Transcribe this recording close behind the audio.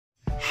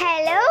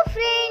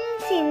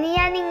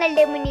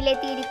നിങ്ങളുടെ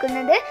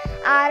മുന്നിലെത്തിയിരിക്കുന്നത്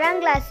 6ാം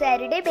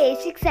ക്ലാസ്സുകാരുടെ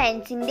ബേസിക്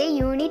സയൻസിൻ്റെ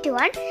unit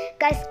 1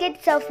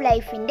 കാസ്കെറ്റ്സ് of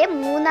ലൈഫിൻ്റെ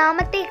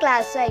 3ാമത്തെ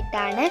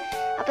ക്ലാസ്സുമായിട്ടാണ്.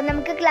 അപ്പം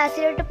നമുക്ക്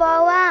ക്ലാസ്സിലോട്ട്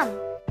പോവാം.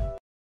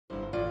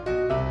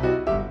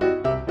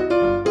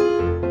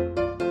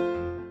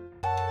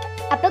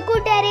 അപ്പം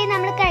കൂട്ടുകാരെ,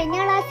 നമ്മൾ കഴിഞ്ഞ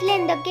ക്ലാസ്സിൽ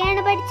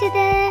എന്തൊക്കെയാണ്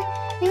പഠിച്ചത്?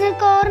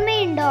 നിങ്ങൾക്ക്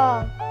ഓർമ്മയുണ്ടോ?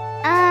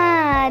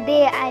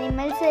 അതെ,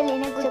 അനിമൽ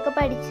സെല്ലിനെ കുറിച്ചൊക്കെ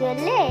പഠിച്ചു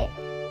അല്ലേ?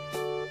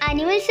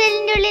 അനിമൽ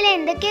സെല്ലിൻ്റെ ഉള്ളിൽ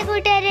എന്തൊക്കെയാ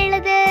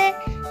കൂട്ടുകാരുള്ളത്?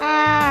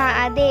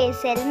 അതെ,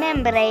 സെൽ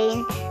മെംബ്രെയിൻ,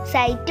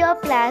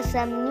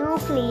 സൈറ്റോപ്ലാസം,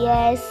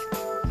 ന്യൂക്ലിയസ്.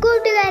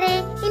 കൂട്ടുകാരെ,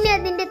 ഇനി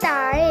അതിൻ്റെ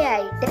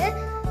താഴെയായിട്ട്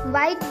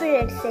വൈറ്റ്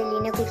ബ്ലഡ്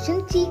സെല്ലിനെ കുറിച്ചും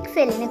ചീക്ക്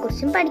സെല്ലിനെ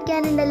കുറിച്ചും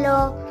പഠിക്കാനുണ്ടല്ലോ.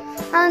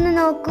 അതൊന്ന്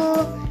നോക്കൂ.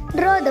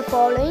 Draw the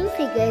following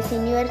figures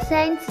in your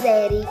science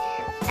diary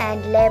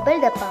and label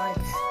the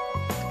parts.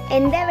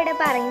 എന്താ ഇവിടെ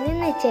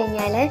പറയുന്നതെന്ന് വെച്ച്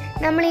കഴിഞ്ഞാൽ,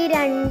 നമ്മൾ ഈ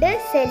 2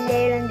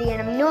 സെല്ലുകൾ എന്ത്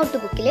ചെയ്യണം? നോട്ട്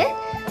ബുക്കിൽ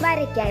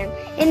വരയ്ക്കണം.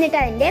 എന്നിട്ട്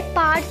അതിൻ്റെ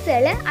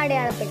പാർട്സുകൾ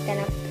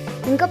അടയാളപ്പെടുത്തണം.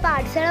 നിങ്ങൾക്ക്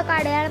പാർട്സുകളൊക്കെ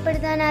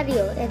അടയാളപ്പെടുത്താൻ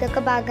അറിയോ?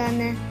 ഏതൊക്കെ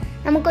ഭാഗമാണെന്ന്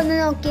നമുക്കൊന്ന്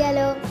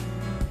നോക്കിയാലോ?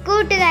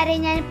 കൂട്ടുകാരെ,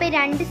 ഞാനിപ്പോൾ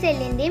 2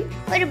 സെല്ലിൻ്റെയും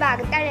ഒരു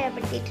ഭാഗത്ത്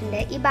അടയാളപ്പെടുത്തിയിട്ടുണ്ട്.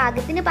 ഈ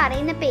ഭാഗത്തിന്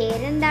പറയുന്ന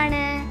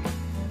പേരെന്താണ്?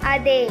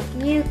 അതെ,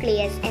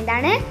 ന്യൂക്ലിയസ്.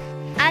 എന്താണ്?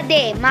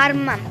 അതെ,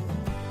 മർമ്മം.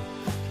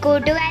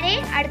 കൂട്ടുകാരെ,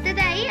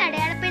 അടുത്തതായി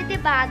അടയാളപ്പെടുത്തിയ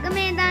ഭാഗം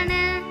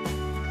ഏതാണ്?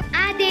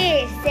 അതെ,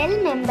 സെൽ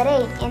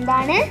മെംബ്രെയിൻ.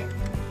 എന്താണ്?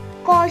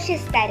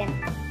 കോശസ്തരം.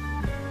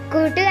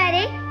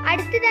 കൂട്ടുകാരെ,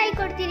 അടുത്തതായി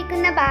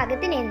കൊടുത്തിരിക്കുന്ന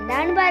ഭാഗത്തിന്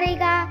എന്താണ്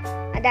പറയുക?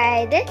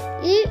 അതായത്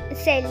ഈ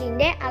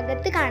സെല്ലിന്റെ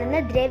അകത്ത് കാണുന്ന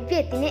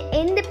ദ്രവ്യത്തിന്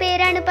എന്ത്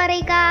പേരാണ്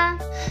പറയുക?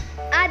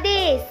 അതെ,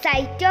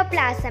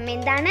 സൈറ്റോപ്ലാസം.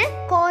 എന്താണ്?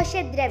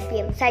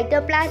 കോശദ്രവ്യം.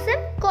 സൈറ്റോപ്ലാസം,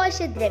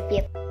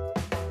 കോശദ്രവ്യം.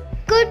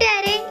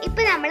 കൂട്ടുകാരെ,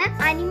 ഇപ്പൊ നമ്മൾ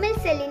അനിമൽ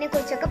സെല്ലിനെ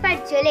കുറിച്ചൊക്കെ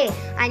പഠിച്ചു അല്ലേ?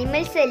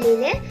 അനിമൽ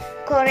സെല്ലിൽ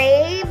കുറേ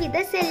വിധ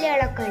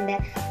സെല്ലുകളൊക്കെ ഉണ്ട്.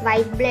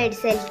 White blood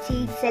cell,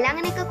 cheek cell,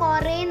 അങ്ങനെയൊക്കെ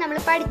കുറേ നമ്മൾ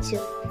പഠിച്ചു.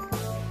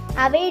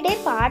 അവയുടെ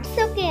പാർട്സ്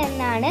ഒക്കെ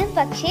എന്നാണ്,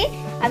 പക്ഷേ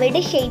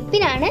അവയുടെ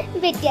ഷേപ്പിനാണ്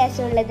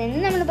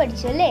വ്യത്യാസമുള്ളതെന്ന് നമ്മൾ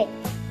പഠിച്ചു അല്ലേ?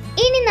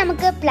 ഇനി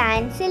നമുക്ക്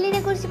പ്ലാന്റ് സെല്ലിനെ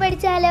കുറിച്ച്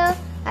പഠിച്ചാലോ?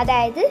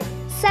 അതായത്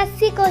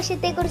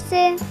സസ്യകോശത്തെ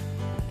കുറിച്ച്.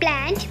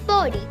 Plant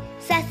body,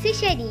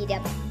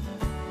 സസ്യശരീരം.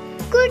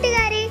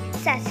 കൂട്ടുകാരെ,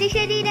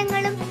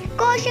 സസ്യശരീരങ്ങളും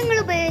കോശങ്ങൾ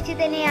ഉപയോഗിച്ച്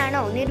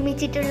തന്നെയാണോ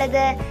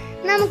നിർമ്മിച്ചിട്ടുള്ളത്?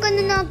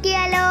 നമുക്കൊന്ന്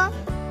നോക്കിയാലോ?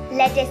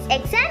 Let us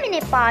examine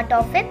a part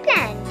of a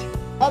plant.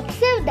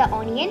 Observe the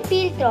onion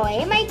peel through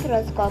a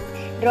microscope.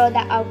 Draw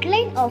the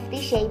outline of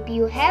the shape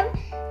you have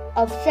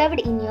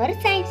observed in your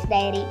science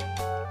diary.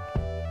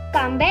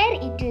 Compare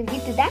it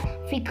with the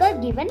figure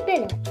given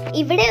below.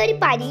 ഇവിടെ ഒരു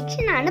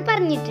പരീക്ഷണമാണ്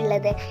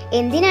പറഞ്ഞിട്ടുള്ളത്.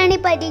 എന്തിനാണ് ഈ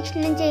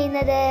പരീക്ഷണം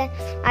ചെയ്യുന്നത്?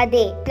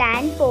 അതെ,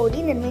 plant body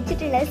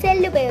നിർമ്മിച്ചിട്ടുള്ളത്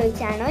cell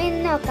ഉപയോഗിച്ചാണോ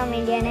എന്ന് നോക്കാൻ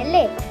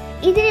വേണ്ടിയാണല്ലേ?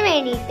 ഇതിന്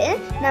വേണ്ടിയിട്ട്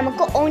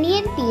നമുക്ക്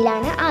ഒണിയൻ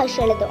പീലാണ്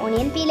ആവശ്യമുള്ളത്.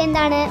 ഒണിയൻ പീൽ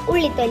എന്താണ്?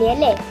 ഉള്ളിത്തൊലി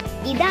അല്ലേ?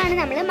 ഇതാണ്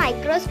നമ്മൾ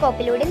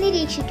മൈക്രോസ്കോപ്പിലൂടെ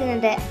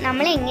നിരീക്ഷിക്കുന്നത്.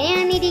 നമ്മൾ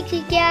എങ്ങനെയാണ്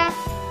നിരീക്ഷിക്കുക?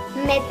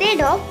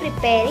 Method of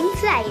preparing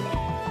slide.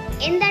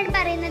 എന്താണ്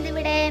പറയുന്നത്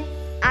ഇവിടെ?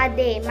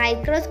 അതെ,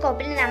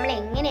 മൈക്രോസ്കോപ്പിൽ നമ്മൾ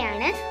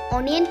എങ്ങനെയാണ്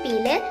ഒണിയൻ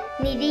പീല്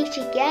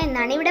നിരീക്ഷിക്കുക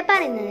എന്നാണ് ഇവിടെ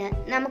പറയുന്നത്.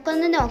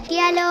 നമുക്കൊന്ന്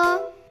നോക്കിയാലോ?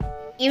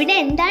 ഇവിടെ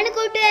എന്താണ്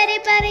കൂട്ടുകാരെ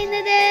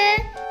പറയുന്നത്?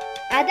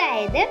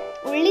 അതായത്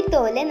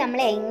ഉള്ളിത്തോല് നമ്മൾ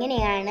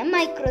എങ്ങനെയാണ്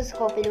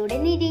മൈക്രോസ്കോപ്പിലൂടെ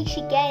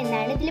നിരീക്ഷിക്കുക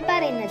എന്നാണ് ഇതിൽ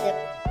പറയുന്നത്.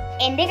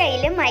 എൻ്റെ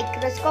കയ്യിൽ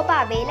മൈക്രോസ്കോപ്പ്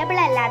അവൈലബിൾ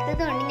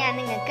അല്ലാത്തത് കൊണ്ട് ഞാൻ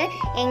നിങ്ങൾക്ക്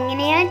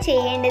എങ്ങനെയാണ്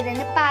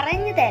ചെയ്യേണ്ടതെന്ന്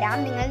പറഞ്ഞു തരാം.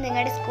 നിങ്ങൾ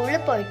നിങ്ങളുടെ സ്കൂളിൽ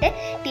പോയിട്ട്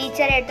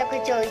ടീച്ചറെ അടുത്തൊക്കെ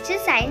ചോദിച്ച്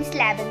സയൻസ്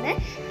ലാബിൽ നിന്ന്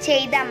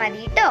ചെയ്താൽ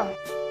മതി കേട്ടോ.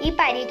 ഈ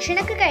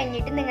പരീക്ഷണമൊക്കെ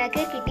കഴിഞ്ഞിട്ട്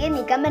നിങ്ങൾക്ക് കിട്ടിയ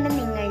നിഗമനം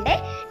നിങ്ങളുടെ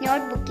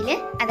നോട്ട്ബുക്കിൽ,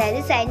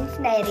 അതായത് സയൻസ്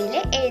ഡയറിയിൽ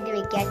എഴുതി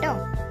വെക്കുക കേട്ടോ.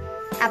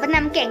 അപ്പം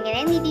നമുക്ക്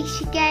എങ്ങനെ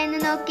നിരീക്ഷിക്കുക എന്ന്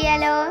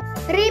നോക്കിയാലോ?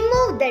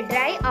 Remove the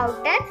dry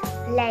outer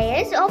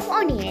layers of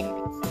onion.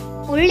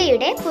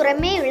 ഉള്ളിയുടെ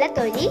പുറമേയുള്ള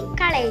തൊലി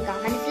കളയുക.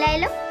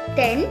 മനസ്സിലായല്ലോ?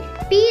 Then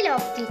peel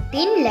off the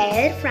thin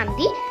layer from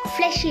the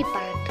fleshy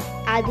part.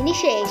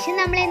 അതിനുശേഷം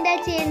നമ്മൾ എന്താ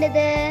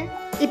ചെയ്യേണ്ടത്?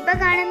 ഇപ്പൊ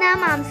കാണുന്ന ആ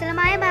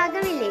മാംസളമായ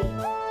ഭാഗമില്ലേ,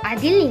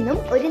 അതിൽ നിന്നും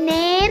ഒരു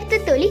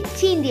നേർത്ത തൊലി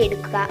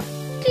ചീന്തിയെടുക്കുക.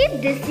 Keep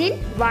this in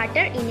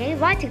water in a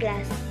watch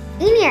glass.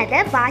 ഇനി അത്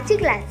വാച്ച്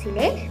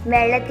ഗ്ലാസ്സിലെ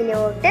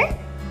വെള്ളത്തിലോട്ട്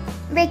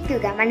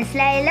വെക്കുക.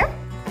 മനസ്സിലായല്ലോ?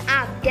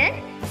 After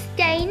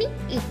staining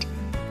it,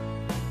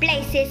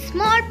 place a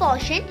small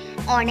portion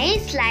on a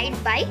slide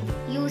by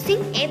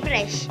using a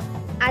brush.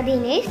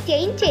 അതിനെ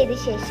സ്റ്റെയിൻ ചെയ്ത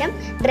ശേഷം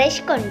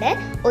ബ്രഷ് കൊണ്ട്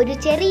ഒരു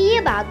ചെറിയ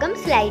ഭാഗം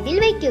സ്ലൈഡിൽ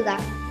വയ്ക്കുക.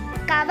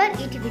 Cover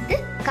it with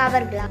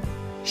cover glass.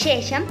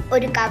 ശേഷം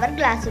ഒരു കവർ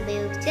ഗ്ലാസ്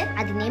ഉപയോഗിച്ച്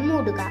അതിനെ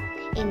മൂടുക.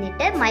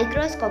 എന്നിട്ട്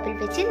മൈക്രോസ്കോപ്പിൽ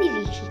വെച്ച്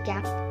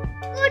നിരീക്ഷിക്കാം.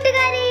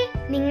 കൂട്ടുകാരെ,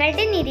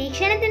 നിങ്ങളുടെ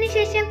നിരീക്ഷണത്തിന്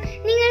ശേഷം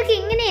നിങ്ങൾക്ക്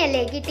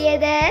ഇങ്ങനെയല്ലേ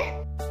കിട്ടിയത്?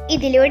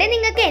 ഇതിലൂടെ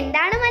നിങ്ങൾക്ക്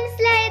എന്താണ്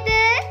മനസ്സിലായത്?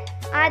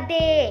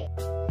 അതെ,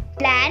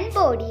 പ്ലാന്റ്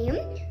ബോഡിയും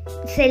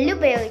സെല്ല്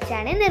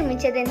ഉപയോഗിച്ചാണ്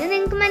നിർമ്മിച്ചതെന്ന്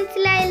നിങ്ങൾക്ക്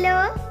മനസ്സിലായല്ലോ.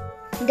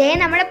 ഇതേ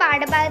നമ്മുടെ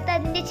പാഠഭാഗത്ത്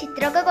അതിന്റെ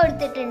ചിത്രമൊക്കെ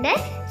കൊടുത്തിട്ടുണ്ട്.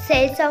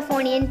 സെൽസ് ഓഫ്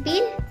ഓണിയൻ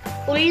പീൽ,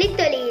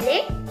 ഉള്ളിത്തൊലിയിലെ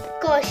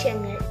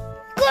കോശങ്ങൾ.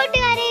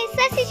 കൂട്ടുകാരെ,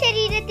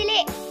 സസ്യശരീരത്തിലെ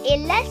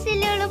എല്ലാ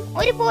സെല്ലുകളും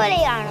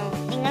ഒരുപോലെയാണോ?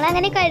 നിങ്ങൾ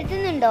അങ്ങനെ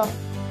കരുതുന്നുണ്ടോ?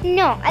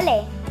 നോ അല്ലേ?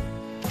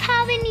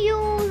 Haven't you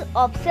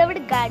observed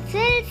gut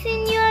cells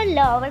in your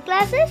lower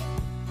classes?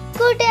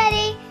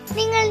 കൂട്ടുകാരെ,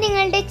 നിങ്ങൾ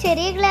നിങ്ങളുടെ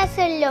ചെറിയ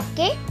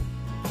ക്ലാസ്സുകളിലൊക്കെ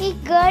ഈ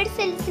ഗേർഡ്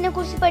സെൽസിനെ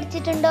കുറിച്ച്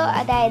പഠിച്ചിട്ടുണ്ടോ?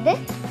 അതായത്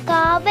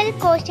കാവൽ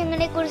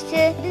കോശങ്ങളെ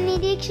കുറിച്ച്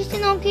നിരീക്ഷിച്ചു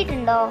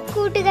നോക്കിയിട്ടുണ്ടോ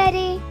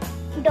കൂട്ടുകാരെ?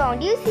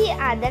 Don't you see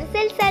other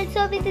cells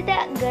also with the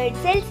guard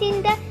cells in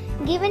the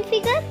given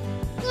figure?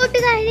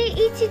 കൂട്ടുകാരെ,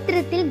 ഈ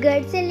ചിത്രത്തിൽ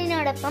ഗേർഡ്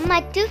സെല്ലിനോടൊപ്പം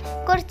മറ്റു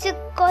കുറച്ച്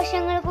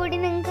കോശങ്ങൾ കൂടി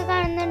നിങ്ങൾക്ക്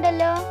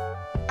കാണുന്നുണ്ടല്ലോ.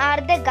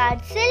 Are the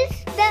guard cells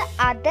the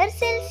other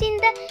cells in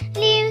the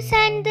leaves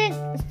and the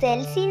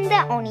cells in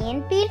the onion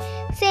peel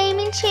same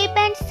in shape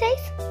and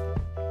size?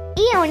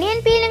 ഈ ഓണിയൻ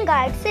പീലും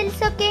ഗാർഡ്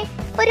സെൽസ് ഒക്കെ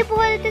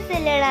ഒരുപോലത്തെ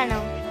സെല്ലുകളാണോ?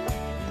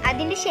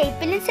 അതിന്റെ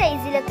ഷേപ്പിലും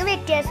സൈസിലൊക്കെ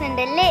വ്യത്യാസം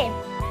ഉണ്ടല്ലേ?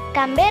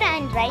 Compare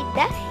and write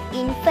the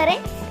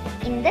inference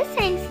in the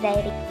science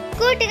diary.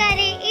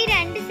 കൂട്ടുകാരെ, ഈ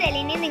രണ്ട്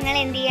സെല്ലിനെ നിങ്ങൾ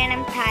എന്ത്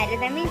ചെയ്യണം?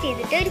 താരതമ്യം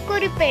ചെയ്തിട്ട് ഒരു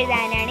കുറിപ്പ്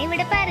എഴുതാനാണ്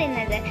ഇവിടെ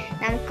പറയുന്നത്.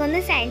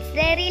 നമുക്കൊന്ന് സയൻസ്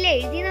ഡയറിയിൽ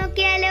എഴുതി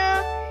നോക്കിയാലോ?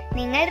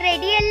 നിങ്ങൾ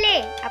റെഡി അല്ലേ?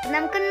 അപ്പൊ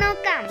നമുക്കൊന്ന്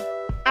നോക്കാം.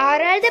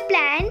 Are all the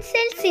plant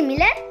cells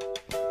similar?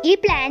 ഈ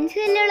പ്ലാന്റ്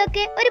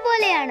സെല്ലുകളൊക്കെ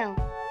ഒരുപോലെയാണോ?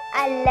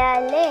 അല്ല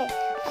അല്ലേ?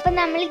 അപ്പൊ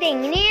നമ്മൾ ഇത്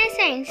എങ്ങനെയാ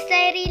സയൻസ്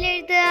ഡയറിയിൽ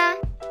എഴുതുക?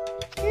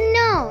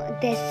 No,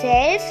 the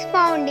cells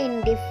found in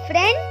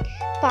different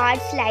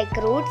parts like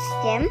roots,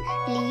 stem,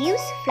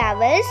 leaves,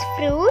 flowers,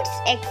 fruits,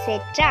 etc.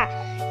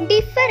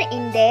 differ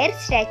in their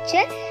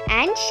structure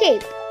and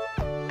shape.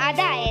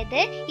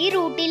 അതായത് ഈ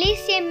റൂട്ടിലെയും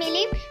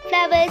സ്റ്റെമ്മിലെയും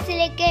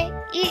ഫ്ലവേഴ്സിലൊക്കെ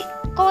ഈ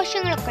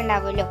കോശങ്ങളൊക്കെ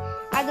ഉണ്ടാവുമല്ലോ,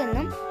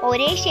 അതൊന്നും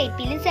ഒരേ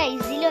ഷേപ്പിലും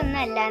സൈസിലും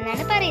ഒന്നും അല്ല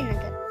എന്നാണ്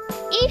പറയുന്നത്.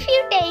 If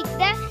you take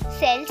the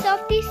cells of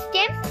the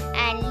stem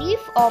and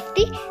leaf of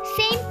the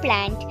same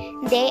plant,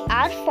 they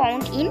are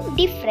found in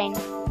different.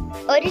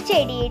 ഒരു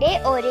ചെടിയുടെ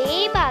ഒരേ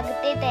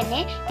ഭാഗത്തെ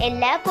തന്നെ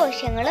എല്ലാ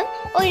കോശങ്ങളും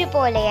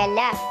ഒരുപോലെയല്ല.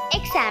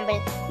 Example,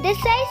 the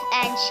size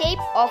and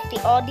shape of the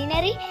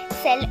ordinary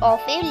cell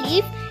of a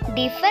leaf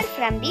differ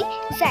from the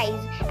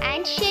size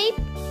and shape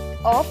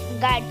of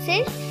guard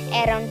cells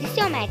around the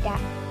stomata.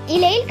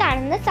 ഇലയിൽ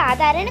കാണുന്ന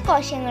സാധാരണ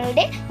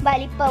കോശങ്ങളുടെ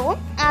വലിപ്പവും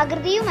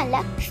ആകൃതിയുമല്ല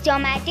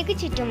സ്റ്റൊമാറ്റയ്ക്ക്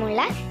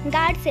ചുറ്റുമുള്ള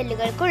ഗാർഡ്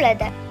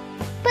സെല്ലുകൾക്കുള്ളത്.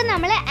 ഇപ്പൊ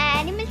നമ്മൾ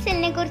ആനിമൽ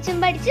സെല്ലിനെ കുറിച്ചും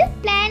പഠിച്ചു,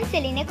 പ്ലാന്റ്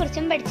സെല്ലിനെ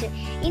കുറിച്ചും പഠിച്ചു.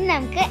 ഇനി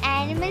നമുക്ക്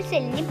ആനിമൽ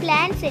സെല്ലിനും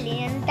പ്ലാന്റ്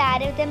സെല്ലിനും ഒന്ന്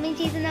താരതമ്യം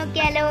ചെയ്ത്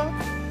നോക്കിയാലോ?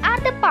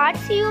 Are the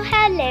parts you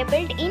have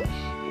labeled in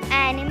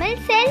animal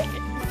cells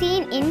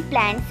seen in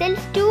plant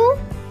cells too?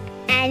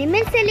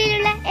 Animal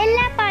സെല്ലിലുള്ള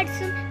എല്ലാ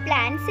പാർട്സും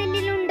പ്ലാന്റ്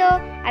സെല്ലിലുണ്ടോ?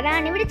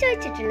 അതാണ് ഇവിടെ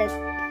ചോദിച്ചിട്ടുള്ളത്.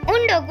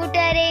 ഉണ്ടോ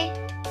കൂട്ടുകാരെ?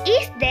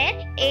 Is there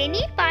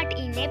any part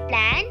in a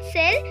plant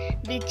cell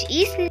which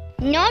is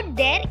not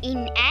there in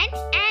an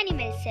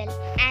animal cell?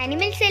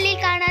 Animal സെല്ലിൽ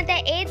കാണാത്ത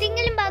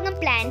ഏതെങ്കിലും ഭാഗം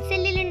പ്ലാന്റ്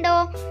സെല്ലിലുണ്ടോ?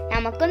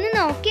 നമുക്കൊന്ന്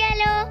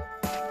നോക്കിയാലോ.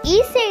 ഈ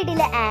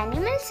സൈഡിലെ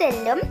ആനിമൽ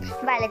സെല്ലും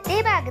വലത്തെ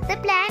ഭാഗത്ത്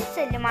പ്ലാന്റ്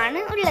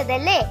സെല്ലുമാണ്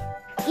ഉള്ളതല്ലേ?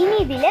 ഇനി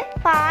ഇതില്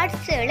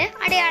പാർട്സുകൾ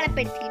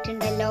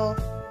അടയാളപ്പെടുത്തിയിട്ടുണ്ടല്ലോ.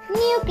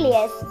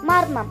 ന്യൂക്ലിയസ്,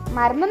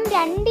 മർമ്മം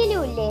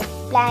രണ്ടിലും ഇല്ലേ?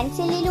 പ്ലാന്റ്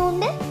സെല്ലിലും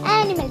ഉണ്ട്,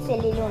 ആനിമൽ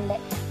സെല്ലിലും ഉണ്ട്.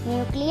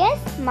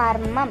 ന്യൂക്ലിയസ്,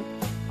 മർമ്മം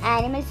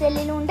ആനിമൽ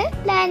സെല്ലിലും ഉണ്ട്,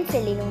 പ്ലാന്റ്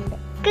സെല്ലിലും ഉണ്ട്.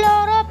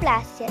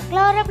 ക്ലോറോപ്ലാസ്റ്റ്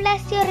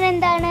പറഞ്ഞാൽ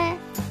എന്താണ്?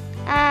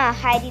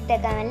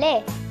 ഹരിതകം അല്ലേ?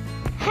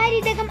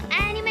 ഹരിതകം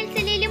ആനിമൽ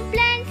സെല്ലിലും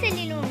പ്ലാന്റ്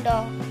സെല്ലിലും ഉണ്ടോ?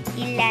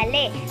 ഇല്ല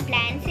അല്ലേ?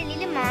 പ്ലാന്റ്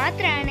സെല്ലിൽ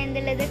മാത്രമാണ്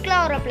എന്തുള്ളത്?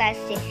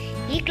 ക്ലോറോപ്ലാസ്റ്റ്.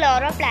 ഈ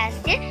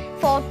ക്ലോറോപ്ലാസ്റ്റ്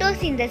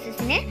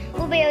ഫോട്ടോസിന്തസിസിന്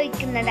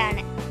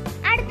ഉപയോഗിക്കുന്നതാണ്.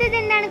 അടുത്തത്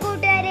എന്താണ്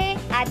കൂട്ടുകാരെ?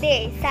 അതെ,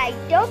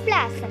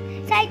 സൈറ്റോപ്ലാസം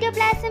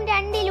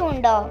രണ്ടിലും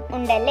ഉണ്ടോ?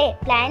 ഉണ്ടല്ലേ?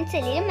 പ്ലാന്റ്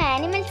സെല്ലിലും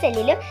ആനിമൽ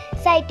സെല്ലിലും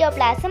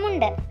സൈറ്റോപ്ലാസം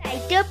ഉണ്ട്.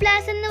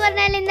 സൈറ്റോപ്ലാസം എന്ന്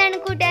പറഞ്ഞാൽ എന്താണ്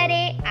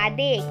കൂട്ടുകാരെ?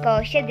 അതെ,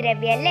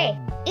 കോശദ്രവ്യം അല്ലേ?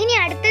 ഇനി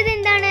അടുത്തത്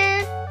എന്താണ്?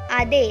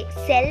 അതെ,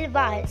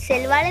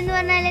 സെൽവാൾ എന്ന്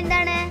പറഞ്ഞാൽ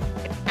എന്താണ്?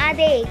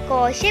 അതെ,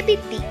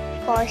 കോശഭിത്തി.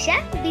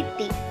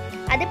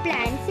 അത്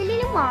പ്ലാന്റ്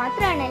സെല്ലിൽ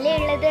മാത്രമാണല്ലേ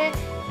ഉള്ളത്?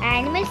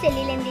 ആനിമൽ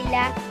സെല്ലിൽ എന്തില്ല?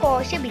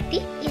 കോശഭിത്തി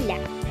ഇല്ല.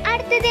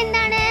 അടുത്തത്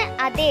എന്താണ്?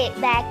 അതെ,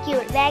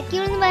 വാക്യൂൾ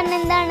എന്ന് പറഞ്ഞാൽ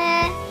എന്താണ്?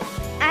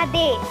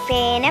 അതെ,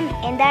 ഫേനം.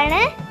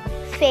 എന്താണ്?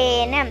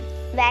 ഫേനം.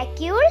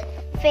 വാക്യൂൾ,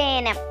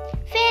 ഫേനം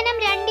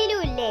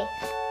രണ്ടിലും ഇല്ലേ?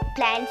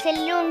 പ്ലാന്റ്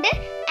സെല്ലിലും ഉണ്ട്,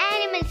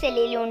 ആനിമൽ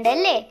സെല്ലിലും ഉണ്ട്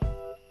അല്ലേ?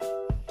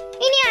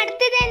 ഇനി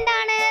അടുത്തത്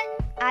എന്താണ്?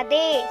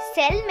 അതെ,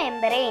 സെൽ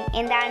മെമ്പറൈൻ.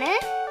 എന്താണ്?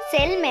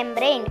 Cell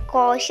membrane,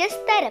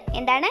 കോശസ്തരം.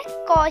 എന്താണ്?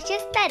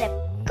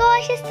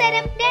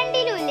 കോശസ്തരം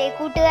രണ്ടിലും ഇല്ലേ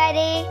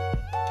കൂട്ടുകാരെ?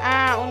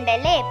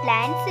 ഉണ്ടല്ലേ?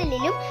 പ്ലാന്റ്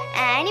സെല്ലിലും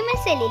ആനിമൽ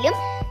സെല്ലിലും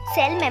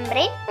സെൽ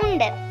മെമ്പറൈൻ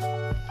ഉണ്ട്.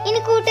 ഇനി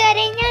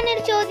കൂട്ടുകാരെ,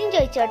 ഞാനൊരു ചോദ്യം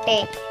ചോദിച്ചോട്ടെ?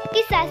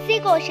 ഈ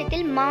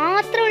സസ്യകോശത്തിൽ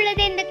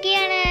മാത്രമുള്ളത്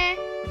എന്തൊക്കെയാണ്?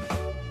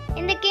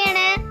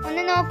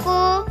 ഒന്ന് നോക്കൂ.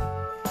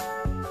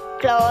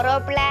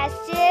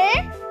 ക്ലോറോപ്ലാസ്റ്റ്,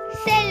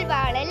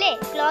 സെൽവാൾ അല്ലേ?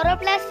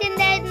 ക്ലോറോപ്ലാസ്റ്റ്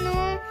എന്തായിരുന്നു?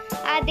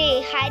 അതെ,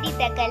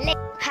 ഹരിതകം അല്ലേ?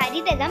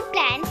 ഹരിതകം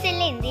പ്ലാന്റ്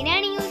സെല്ലിൽ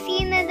എന്തിനാണ് യൂസ്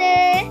ചെയ്യുന്നത്?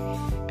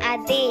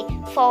 അതെ,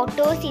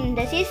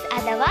 ഫോട്ടോസിന്തസിസ്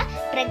അഥവാ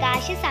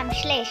പ്രകാശ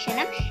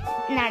സംശ്ലേഷണം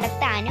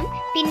നടത്താനും.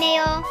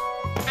 പിന്നെയോ?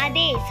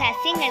 അതെ,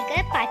 സസ്യങ്ങൾക്ക്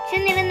പച്ച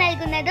നിറം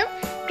നൽകുന്നതും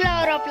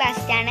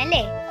ക്ലോറോപ്ലാസ്റ്റ്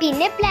ആണല്ലേ?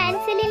 പിന്നെ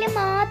പ്ലാന്റ് സെല്ലിൽ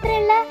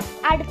മാത്രമുള്ള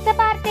അടുത്ത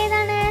പാർട്ട്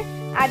ഏതാണ്?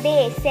 അതെ,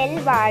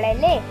 സെൽവാൾ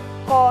അല്ലേ?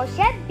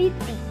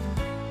 കോശഭിത്തി.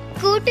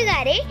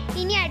 കൂട്ടുകാരെ,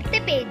 ഇനി അടുത്ത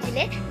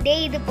പേജില് ദേ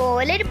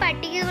ഇതുപോലൊരു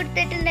പട്ടിക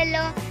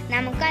കൊടുത്തിട്ടുണ്ടല്ലോ.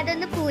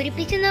 നമുക്കതൊന്ന്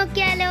പൂരിപ്പിച്ചു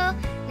നോക്കിയാലോ?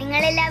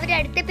 നിങ്ങൾ എല്ലാവരും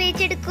അടുത്ത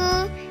പേജ് എടുക്കൂ.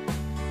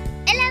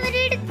 എല്ലാവരും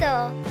എല്ലാവരും എടുത്തോ?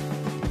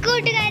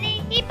 കൂട്ടുകാരെ,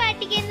 ഈ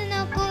പട്ടികയിൽ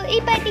നോക്കൂ. ഈ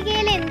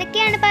പട്ടികയിൽ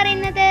എന്തൊക്കെയാണ്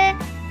പറയുന്നത്?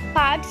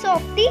 Parts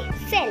of the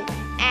cell,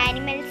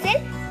 animal cell,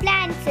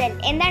 plant cell.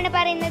 എന്താണ്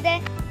പറയുന്നത്?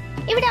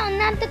 ഇവിടെ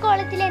ഒന്നാമത്തെ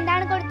കോളത്തിൽ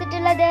എന്താണ്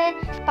കൊടുത്തിട്ടുള്ളത്?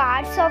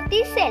 Parts of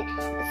the cell.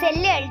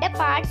 സെല്ലുകളുടെ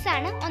പാർട്സ്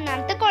ആണ്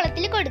ഒന്നാമത്തെ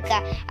കോളത്തിൽ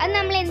കൊടുക്കുക. അത്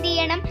നമ്മൾ എന്ത്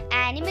ചെയ്യണം?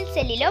 ആനിമൽ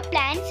സെല്ലിലോ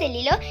പ്ലാന്റ്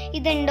സെല്ലിലോ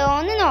ഇതുണ്ടോ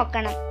എന്ന്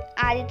നോക്കണം.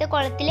 ആദ്യത്തെ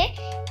കോളത്തിലെ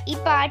ഈ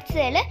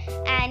പാർട്സുകൾ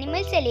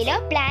ആനിമൽ സെല്ലിലോ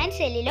പ്ലാന്റ്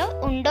സെല്ലിലോ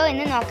ഉണ്ടോ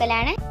എന്ന്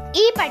നോക്കലാണ്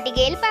ഈ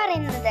പട്ടികയിൽ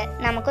പറയുന്നത്.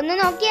 നമുക്കൊന്ന്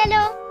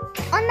നോക്കിയാലോ?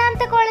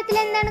 ഒന്നാമത്തെ കോളത്തിൽ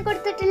എന്താണ്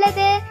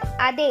കൊടുത്തിട്ടുള്ളത്?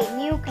 അതെ,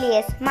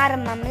 ന്യൂക്ലിയസ്,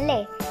 മർമ്മം അല്ലേ?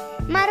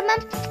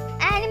 മർമ്മം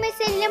ആനിമൽ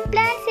സെല്ലിലും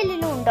പ്ലാന്റ്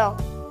സെല്ലിലും ഉണ്ടോ?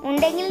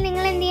 ഉണ്ടെങ്കിൽ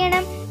നിങ്ങൾ എന്ത്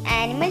ചെയ്യണം?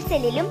 ആനിമൽ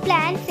സെല്ലിലും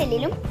പ്ലാന്റ്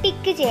സെല്ലിലും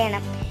ടിക്ക്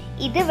ചെയ്യണം.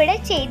 ഇതിവിടെ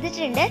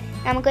ചെയ്തിട്ടുണ്ട്.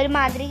 നമുക്കൊരു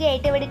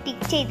മാതൃകയായിട്ട് ഇവിടെ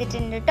ടിക്ക്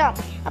ചെയ്തിട്ടുണ്ട് കേട്ടോ.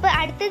 അപ്പൊ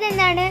അടുത്തത്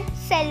എന്താണ്?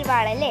 സെൽ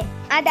വാൾ അല്ലേ?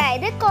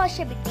 അതായത്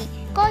കോശഭിത്തി.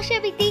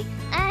 കോശഭിത്തി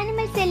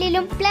ആനിമൽ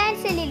സെല്ലിലും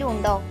പ്ലാന്റ് സെല്ലിലും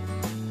ഉണ്ടോ?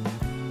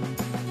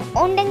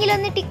 ഉണ്ടെങ്കിൽ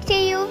ഒന്ന് ടിക്ക്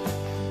ചെയ്യൂ.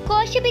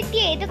 കോശഭിത്തി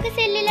ഏതൊക്കെ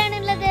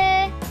സെല്ലിലാണുള്ളത്?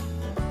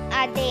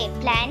 അതെ,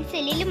 പ്ലാന്റ്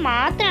സെല്ലിൽ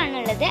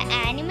മാത്രമാണുള്ളത്.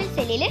 ആനിമൽ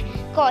സെല്ലിൽ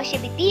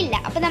കോശഭിത്തി ഇല്ല.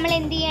 അപ്പൊ നമ്മൾ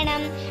എന്ത്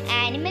ചെയ്യണം?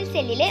 ആനിമൽ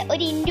സെല്ലിൽ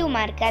ഒരു ഇൻറ്റു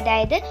മാർക്ക്,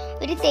 അതായത്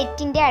ഒരു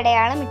തെറ്റിന്റെ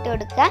അടയാളം ഇട്ട്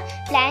കൊടുക്കുക.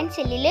 പ്ലാന്റ്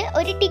സെല്ലിൽ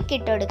ഒരു ടിക്ക്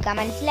ഇട്ട് കൊടുക്കുക.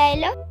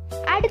 മനസ്സിലായല്ലോ?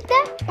 അടുത്ത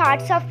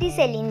പാർട്സ് ഓഫ് ദി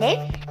സെല്ലിന്റെ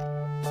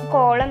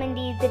കോളം എന്ത്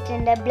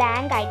ചെയ്തിട്ടുണ്ട്?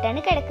 ബ്ലാങ്ക് ആയിട്ടാണ്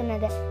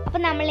കിടക്കുന്നത്. അപ്പൊ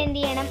നമ്മൾ എന്ത്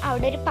ചെയ്യണം?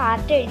 അവിടെ ഒരു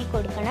പാർട്ട് എഴുതി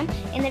കൊടുക്കണം.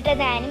 എന്നിട്ട്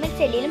അത് ആനിമൽ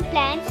സെല്ലിലും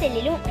പ്ലാന്റ്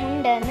സെല്ലിലും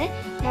ഉണ്ടെന്ന്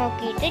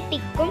നോക്കിയിട്ട്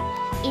ടിക്കും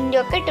ഇൻറ്റും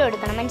ഒക്കെ ഇട്ട്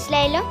കൊടുക്കണം.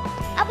 മനസ്സിലായല്ലോ?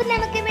 അപ്പൊ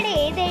നമുക്ക് ഇവിടെ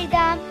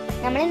ഏതെഴുതാം?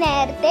 നമ്മൾ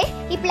നേരത്തെ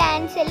ഈ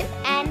പ്ലാന്റ് സെല്ലും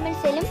ആനിമൽ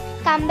സെല്ലും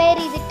കമ്പയർ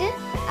ചെയ്തിട്ട്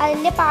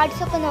അതിന്റെ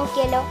പാർട്സ് ഒക്കെ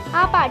നോക്കിയല്ലോ.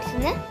 ആ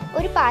പാർട്സിന്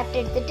ഒരു പാർട്ട്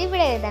എടുത്തിട്ട്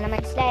ഇവിടെ എഴുതണം.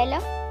 മനസ്സിലായല്ലോ?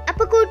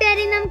 അപ്പൊ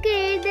കൂട്ടുകാരെ, നമുക്ക്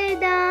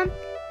ഏതെഴുതാം?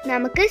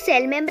 നമുക്ക്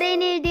cell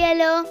membrane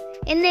എഴുതിയാലോ?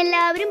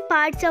 എന്നെല്ലാവരും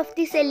parts of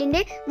the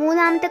സെല്ലിന്റെ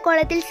മൂന്നാമത്തെ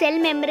കോളത്തിൽ സെൽ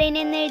മെംബ്രെയിൻ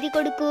എന്ന് എഴുതി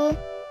കൊടുക്കൂ.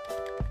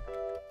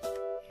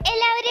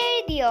 എല്ലാവരും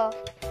എഴുതിയോ?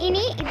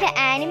 ഇനി ഇത്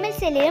ആനിമൽ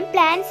സെല്ലിലും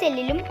പ്ലാന്റ്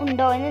സെല്ലിലും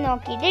ഉണ്ടോ എന്ന്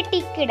നോക്കിയിട്ട്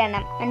ടിക്ക്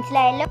ഇടണം.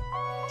 മനസ്സിലായല്ലോ?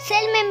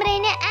 സെൽ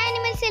മെംബ്രെയിന്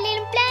ആനിമൽ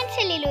സെല്ലിലും പ്ലാന്റ്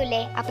സെല്ലിലും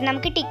ഇല്ലേ? അപ്പൊ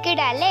നമുക്ക് ടിക്ക്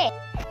ഇടാം അല്ലേ?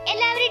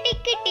 എല്ലാവരും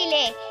ടിക്ക്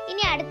ഇട്ടില്ലേ?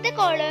 ഇനി അടുത്ത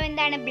കോളം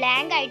എന്താണ്?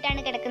 ബ്ലാങ്ക്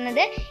ആയിട്ടാണ്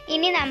കിടക്കുന്നത്.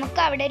 ഇനി നമുക്ക്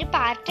അവിടെ ഒരു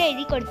പാർട്ട്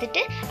എഴുതി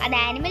കൊടുത്തിട്ട് അത്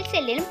ആനിമൽ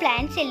സെല്ലിലും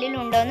പ്ലാന്റ് സെല്ലിലും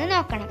ഉണ്ടോ എന്ന്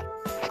നോക്കണം.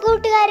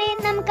 കൂട്ടുകാരെ,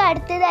 നമുക്ക്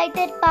അടുത്തതായിട്ട്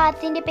ഒരു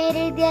പാർട്ടിന്റെ പേര്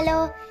എഴുതിയാലോ?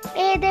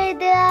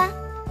 ഏതെഴുതുക?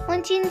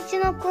 ഒന്ന് ചിന്തിച്ചു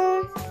നോക്കൂ.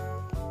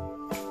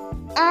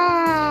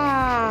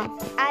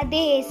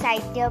 അതെ,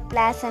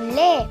 സൈറ്റോപ്ലാസം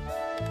അല്ലേ?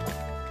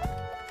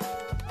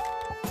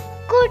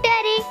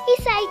 കൂട്ടുകാരെ, ഈ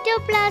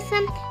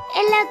സൈറ്റോപ്ലാസം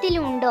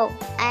എല്ലാത്തിലും ഉണ്ടോ?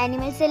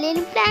 ആനിമൽ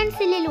സെല്ലിലും പ്ലാന്റ്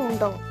സെല്ലിലും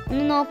ഉണ്ടോ?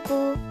 ഒന്ന് നോക്കൂ.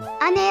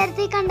 ആ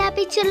നേരത്തെ കണ്ട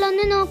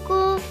പിക്ചറിലൊന്ന്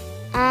നോക്കൂ.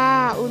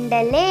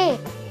 ഉണ്ടല്ലേ?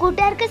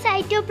 കൂട്ടുകാർക്ക്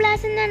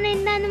സൈറ്റോപ്ലാസം എന്ന് പറഞ്ഞാൽ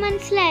എന്താന്ന്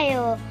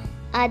മനസ്സിലായോ?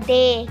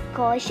 അതെ,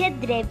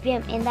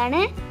 കോശദ്രവ്യം. എന്താണ്?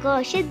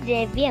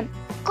 കോശദ്രവ്യം.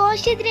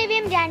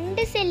 കോശദ്രവ്യം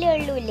രണ്ട്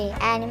സെല്ലുകളിലും ഇല്ലേ?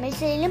 ആനിമൽ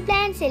സെല്ലിലും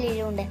പ്ലാന്റ്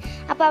സെല്ലിലും ഉണ്ട്.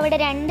 അപ്പൊ അവിടെ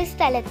രണ്ട്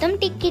സ്ഥലത്തും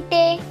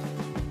ടിക്കിട്ടേ.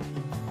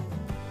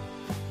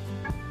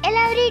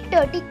 എല്ലാവരും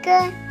ഇട്ടോ ടിക്ക്?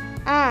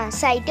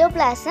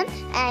 സൈറ്റോപ്ലാസം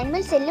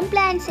ആനിമൽ സെല്ലും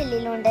പ്ലാന്റ്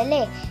സെല്ലിലും ഉണ്ട്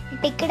അല്ലേ?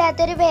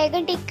 ടിക്കിടാത്തൊരു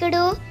വേഗം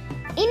ടിക്കിടൂ.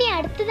 ഇനി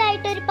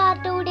അടുത്തതായിട്ട് ഒരു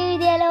പാർട്ട് കൂടി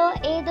എഴുതിയാലോ?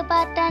 ഏത്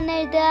പാർട്ടാണ്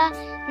എഴുതുക?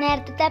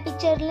 നേരത്തെ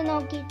പിക്ചറിൽ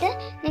നോക്കിയിട്ട്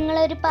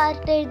നിങ്ങളൊരു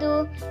പാർട്ട് എഴുതൂ.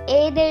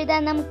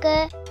 ഏതെഴുതാം നമുക്ക്?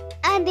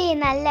 അതെ,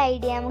 നല്ല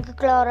ഐഡിയ. നമുക്ക്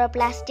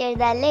ക്ലോറോപ്ലാസ്റ്റ്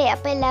എഴുതാം അല്ലേ?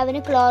 അപ്പൊ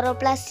എല്ലാവരും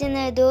ക്ലോറോപ്ലാസ്റ്റ്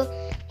എന്ന് എഴുതൂ.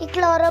 ഈ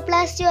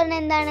ക്ലോറോപ്ലാസ്റ്റ്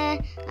പറഞ്ഞാൽ എന്താണ്?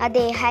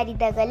 അതെ,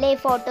 ഹരിതകം അല്ലേ?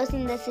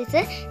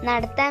 ഫോട്ടോസിന്തസിസ്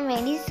നടത്താൻ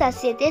വേണ്ടി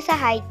സസ്യത്തെ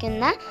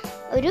സഹായിക്കുന്ന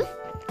ഒരു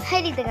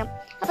ഹരിതകം.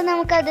 അപ്പൊ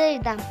നമുക്കത്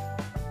എഴുതാം.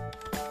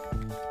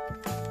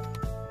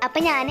 അപ്പൊ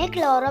ഞാൻ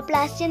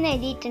ക്ലോറോപ്ലാസ്റ്റ് എന്ന്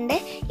എഴുതിയിട്ടുണ്ട്.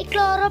 ഈ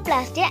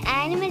ക്ലോറോപ്ലാസ്റ്റ്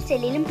ആനിമൽ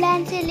സെല്ലിലും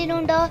പ്ലാന്റ് സെല്ലിലും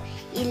ഉണ്ടോ?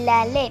 ഇല്ല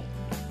അല്ലേ?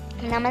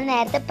 നമ്മൾ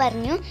നേരത്തെ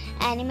പറഞ്ഞു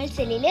ആനിമൽ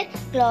സെല്ലിൽ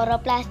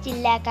ക്ലോറോപ്ലാസ്റ്റ്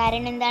ഇല്ല.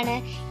 കാരണം എന്താണ്?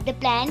 ഇത്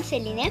പ്ലാന്റ്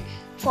സെല്ലിന്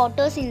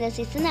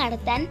ഫോട്ടോസിന്തസിസ്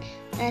നടത്താൻ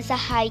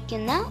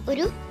സഹായിക്കുന്ന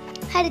ഒരു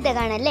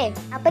ഹരിതകാണല്ലേ?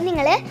 അപ്പൊ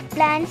നിങ്ങൾ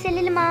പ്ലാന്റ്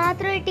സെല്ലിൽ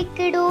മാത്രം ഒരു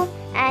ടിക്ക് ഇടൂ,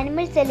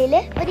 ആനിമൽ സെല്ലിൽ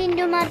ഒരു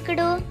ഇൻറ്റു മാർക്ക്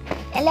ഇടൂ.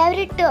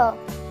 എല്ലാവരും ഇട്ടോ?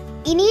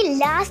 ഇനി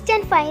ലാസ്റ്റ്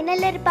ആൻഡ്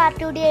ഫൈനൽ ഒരു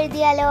പാർട്ട് കൂടി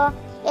എഴുതിയാലോ?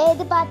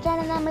 ഏത്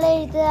പാർട്ടാണ് നമ്മൾ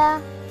എഴുതുക?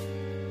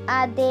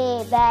 അതെ,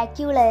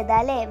 വാക്യൂൾ എഴുതാം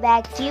അല്ലേ?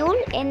 വാക്യൂൾ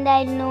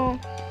എന്തായിരുന്നു?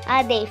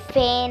 അതെ,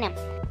 ഫേനം.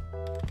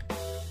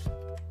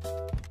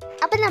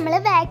 അപ്പൊ നമ്മൾ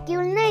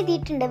വാക്യൂൾന്ന്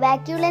എഴുതിയിട്ടുണ്ട്.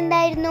 വാക്യൂൾ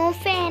എന്തായിരുന്നു?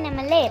 ഫേനം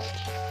അല്ലേ?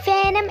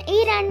 ഫേനം ഈ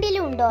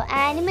രണ്ടിലും ഉണ്ടോ?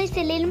 ആനിമൽ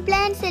സെല്ലിലും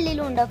പ്ലാന്റ്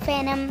സെല്ലിലും ഉണ്ടോ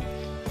ഫേനം?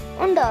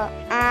 ഉണ്ടോ?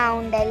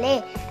 ഉണ്ടല്ലേ?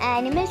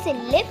 ആനിമൽ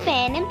സെല്ലില്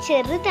ഫേനം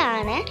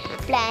ചെറുതാണ്,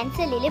 പ്ലാന്റ്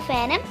സെല്ലില്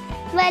ഫേനം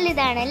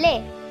വലുതാണല്ലേ?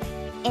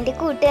 എൻ്റെ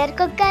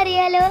കൂട്ടുകാർക്കൊക്കെ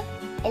അറിയാലോ.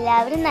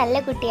 എല്ലാവരും നല്ല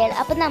കുട്ടികൾ.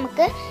 അപ്പൊ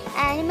നമുക്ക്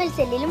ആനിമൽ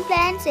സെല്ലിലും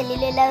പ്ലാന്റ്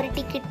സെല്ലിലും എല്ലാവരും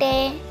ടിക്കിട്ടേ.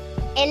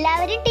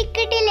 എല്ലാവരും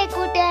ടിക്കിട്ടില്ലേ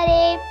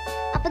കൂട്ടുകാരെ?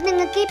 അപ്പൊ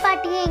നിങ്ങൾക്ക് ഈ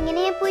പട്ടിക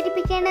എങ്ങനെയാ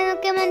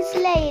പൂരിപ്പിക്കേണ്ടതെന്നൊക്കെ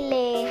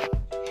മനസ്സിലായില്ലേ?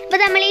 അപ്പൊ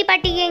നമ്മൾ ഈ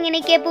പട്ടിക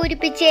എങ്ങനെയൊക്കെയാ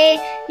പൂരിപ്പിച്ചേ?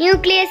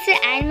 ന്യൂക്ലിയസ്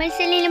ആനിമൽ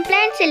സെല്ലിലും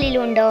പ്ലാന്റ്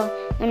സെല്ലിലും ഉണ്ടോ?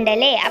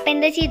 ഉണ്ടല്ലേ? അപ്പൊ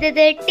എന്താ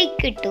ചെയ്തത്?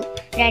 ടിക്ക് ഇട്ടു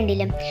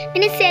രണ്ടിലും.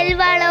 പിന്നെ സെൽ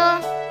വാളോ?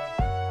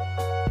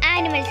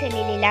 ആനിമൽ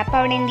സെല്ലിലില്ല. അപ്പോൾ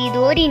അവിടെ എന്ത് ചെയ്തു,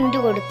 ഒരു ഇൻറ്റു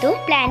കൊടുത്തു,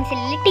 പ്ലാന്റ്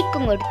സെല്ലിൽ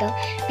ടിക്കും കൊടുത്തു.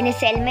 പിന്നെ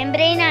സെൽ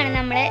മെംബ്രെയിൻ ആണ്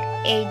നമ്മൾ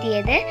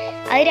എഴുതിയത്,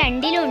 അത്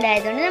രണ്ടിലും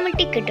ഉണ്ടായതുകൊണ്ട് നമ്മൾ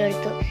ടിക്ക് ഇട്ട്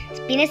കൊടുത്തു.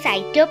 പിന്നെ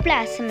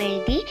സൈറ്റോപ്ലാസം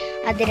എഴുതി,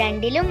 അത്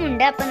രണ്ടിലും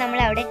ഉണ്ട്, അപ്പോൾ നമ്മൾ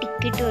അവിടെ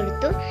ടിക്ക് ഇട്ട്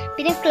കൊടുത്തു.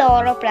 പിന്നെ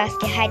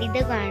ക്ലോറോപ്ലാസ്റ്റ്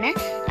ഹരിതകമാണ്,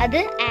 അത്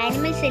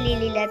ആനിമൽ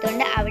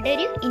സെല്ലിലില്ലാത്തതുകൊണ്ട് അവിടെ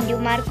ഒരു ഇൻറ്റു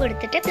മാർക്ക്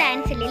കൊടുത്തിട്ട്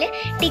പ്ലാന്റ് സെല്ലിൽ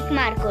ടിക്ക്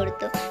മാർക്ക്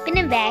കൊടുത്തു.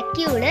 പിന്നെ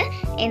വാക്യൂള്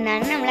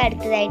എന്നാണ് നമ്മൾ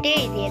അടുത്തതായിട്ട്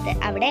എഴുതിയത്,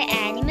 അവിടെ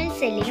ആനിമൽ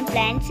സെല്ലിലും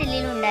പ്ലാന്റ്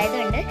സെല്ലിലും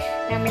ഉണ്ടായതുകൊണ്ട്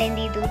നമ്മൾ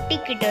എന്ത് ചെയ്തു,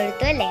 ടിക്ക് ഇട്ട്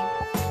കൊടുത്തു അല്ലേ.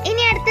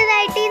 ഇനി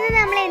അടുത്തതായിട്ട് ഇത്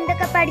നമ്മൾ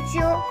എന്തൊക്കെ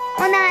പഠിച്ചു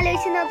ഒന്ന്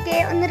ആലോചിച്ച് നോക്കേ,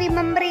 ഒന്ന്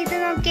റിമെമ്പർ ചെയ്ത്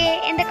നോക്കേ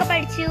എന്തൊക്കെ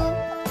പഠിച്ചു.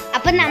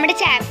 അപ്പൊ നമ്മുടെ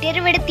ചാപ്റ്റർ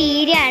ഇവിടെ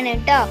തീരെയാണ്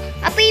കേട്ടോ.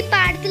 അപ്പൊ ഈ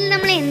പാഠത്തിൽ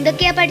നമ്മൾ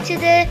എന്തൊക്കെയാ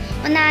പഠിച്ചത്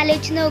ഒന്ന്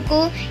ആലോചിച്ച് നോക്കൂ.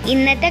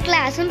 ഇന്നത്തെ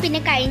ക്ലാസ്സും പിന്നെ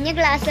കഴിഞ്ഞ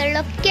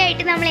ക്ലാസ്സുകളിലൊക്കെ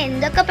ആയിട്ട് നമ്മൾ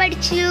എന്തൊക്കെ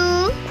പഠിച്ചു.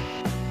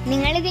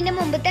 നിങ്ങൾ ഇതിന്റെ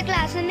മുമ്പത്തെ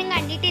ക്ലാസ് ഒന്നും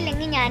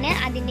കണ്ടിട്ടില്ലെങ്കിൽ ഞാൻ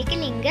അതിൻ്റെയൊക്കെ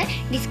ലിങ്ക്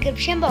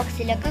ഡിസ്ക്രിപ്ഷൻ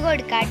ബോക്സിലൊക്കെ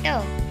കൊടുക്കാം കേട്ടോ.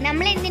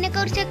 നമ്മൾ എന്തിനെ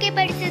കുറിച്ചൊക്കെ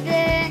പഠിച്ചത്?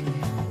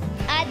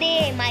 അതെ,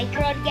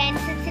 മൈക്രോ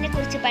ഓർഗാനിസംസിനെ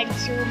കുറിച്ച്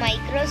പഠിച്ചു,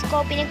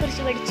 മൈക്രോസ്കോപ്പിനെ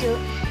കുറിച്ച് പഠിച്ചു.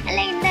 അല്ല,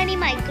 എന്താണ് ഈ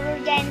മൈക്രോ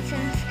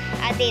ഓർഗാനിസംസ്?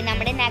 അതെ,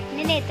 നമ്മുടെ നഗ്ന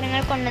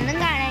നേത്രങ്ങൾ കൊണ്ടൊന്നും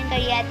കാണാൻ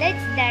കഴിയാത്ത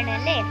ഇതാണ്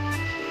അല്ലേ,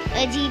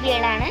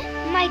 ജീവികളാണ്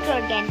മൈക്രോ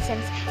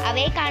ഓർഗാനിസംസ്.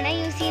 അവയെ കാണാൻ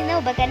യൂസ് ചെയ്യുന്ന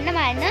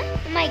ഉപകരണമാണ്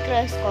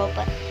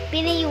മൈക്രോസ്കോപ്പ്.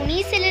 പിന്നെ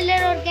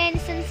unicellular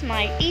organisms,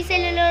 multi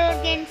cellular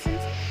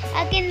organisms,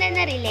 അതൊക്കെ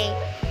എന്താണെന്നറിയില്ലേ?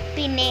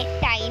 പിന്നെ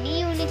tiny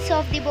units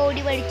of the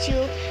body പഠിച്ചു,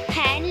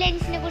 ഹാൻഡ്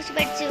ലെൻസിനെ കുറിച്ച്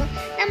പഠിച്ചു.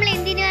 നമ്മൾ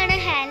എന്തിനാണ്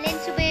ഹാൻഡ്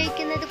ലെൻസ്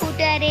ഉപയോഗിക്കുന്നത്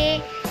കൂട്ടുകാരെ?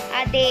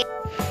 അതെ,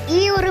 ഈ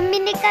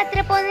ഉറുമ്പിൻ്റെ ഒക്കെ അത്ര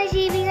പോകുന്ന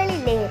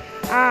ജീവികളില്ലേ,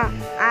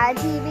 ആ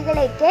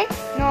ജീവികളെയൊക്കെ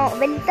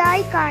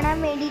വലുതായി കാണാൻ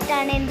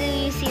വേണ്ടിയിട്ടാണ് എന്ത്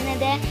യൂസ്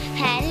ചെയ്യുന്നത്,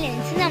 ഹാൻഡ്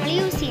ലെൻസ് നമ്മൾ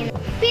യൂസ് ചെയ്യുന്നത്.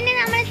 പിന്നെ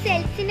നമ്മൾ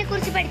സെൽസിനെ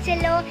കുറിച്ച്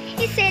പഠിച്ചല്ലോ.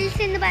 ഈ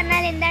സെൽസ് എന്ന്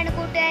പറഞ്ഞാൽ എന്താണ്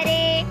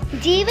കൂട്ടുകാരെ?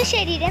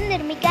 ജീവശരീരം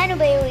നിർമ്മിക്കാൻ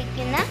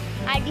ഉപയോഗിക്കുന്ന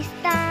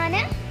അടിസ്ഥാന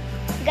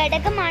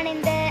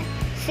ഘടകമാണെന്ത്,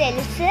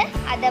 സെൽസ്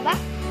അഥവാ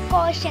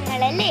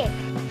കോശങ്ങളല്ലേ.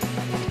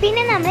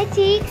 പിന്നെ നമ്മൾ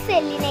ചീക്ക്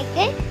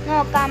സെല്ലിനൊക്കെ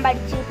നോക്കാൻ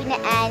പഠിച്ചു. പിന്നെ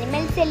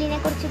ആനിമൽ സെല്ലിനെ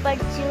കുറിച്ച്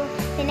പഠിച്ചു.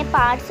 പിന്നെ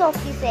പാർട്സ്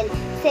ഓഫ് ദി സെൽ,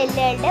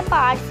 സെല്ലുകളുടെ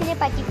പാർട്സിനെ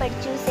പറ്റി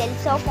പഠിച്ചു.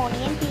 സെൽസ് ഓഫ്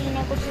ഓണിയൻ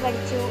പീലിനെ കുറിച്ച്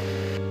പഠിച്ചു.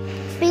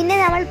 പിന്നെ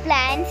നമ്മൾ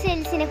പ്ലാന്റ്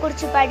സെൽസിനെ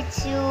കുറിച്ച്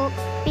പഠിച്ചു.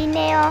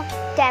 പിന്നെയോ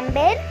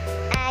compare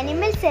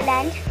animal cell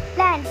and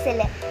plant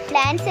cell,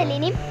 plant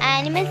സെല്ലിനെയും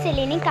animal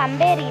സെല്ലിനെയും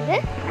compare ചെയ്ത്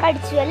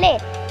പഠിച്ചു അല്ലേ.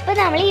 അപ്പോൾ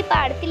നമ്മൾ ഈ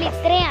പാഠത്തിൽ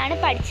ഇത്രയാണ്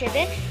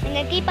പഠിച്ചത്.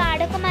 നിങ്ങൾക്ക് ഈ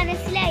പാഠമൊക്കെ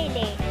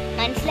മനസ്സിലായില്ലേ?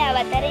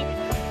 മനസ്സിലാവാത്തവർ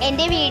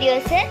എൻ്റെ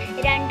വീഡിയോസ്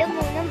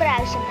 2-3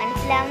 പ്രാവശ്യം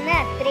മനസ്സിലാവുന്ന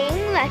അത്രയും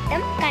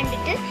വട്ടം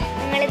കണ്ടിട്ട്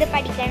നിങ്ങളിത്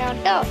പഠിക്കണം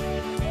കേട്ടോ.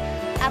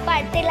 അപ്പോൾ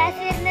അടുത്ത ക്ലാസ്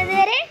വരുന്നത്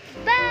വരെ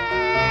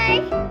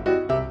ബൈ.